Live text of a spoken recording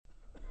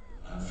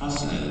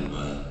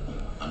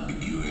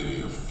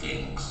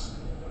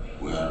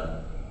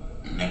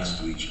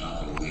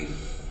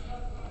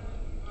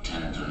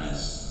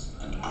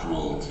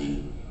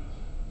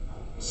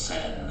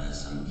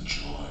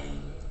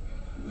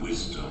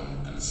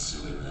boredom and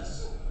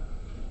silliness.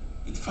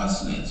 It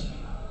fascinates me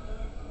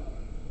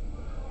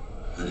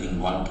that in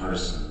one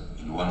person,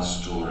 in one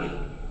story,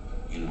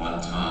 in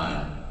one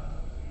time,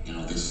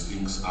 these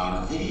things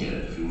are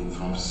there. If you look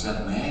from a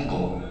certain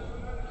angle,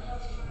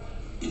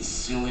 it's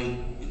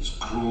silly, it's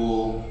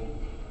cruel,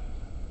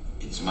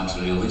 it's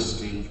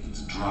materialistic,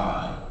 it's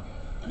dry.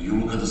 And you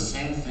look at the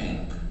same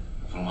thing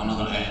from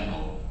another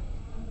angle,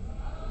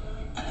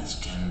 and it's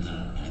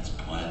tender, and it's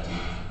poetic,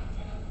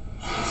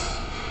 and it's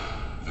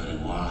very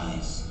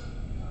wise,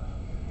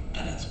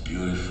 and it's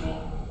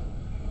beautiful.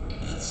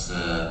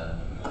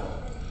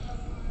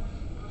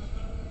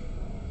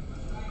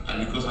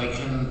 And because I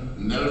can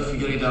never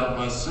figure it out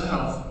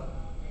myself,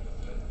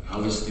 how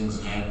these things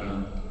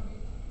happen,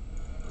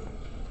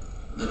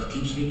 that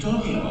keeps me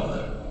talking about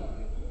them.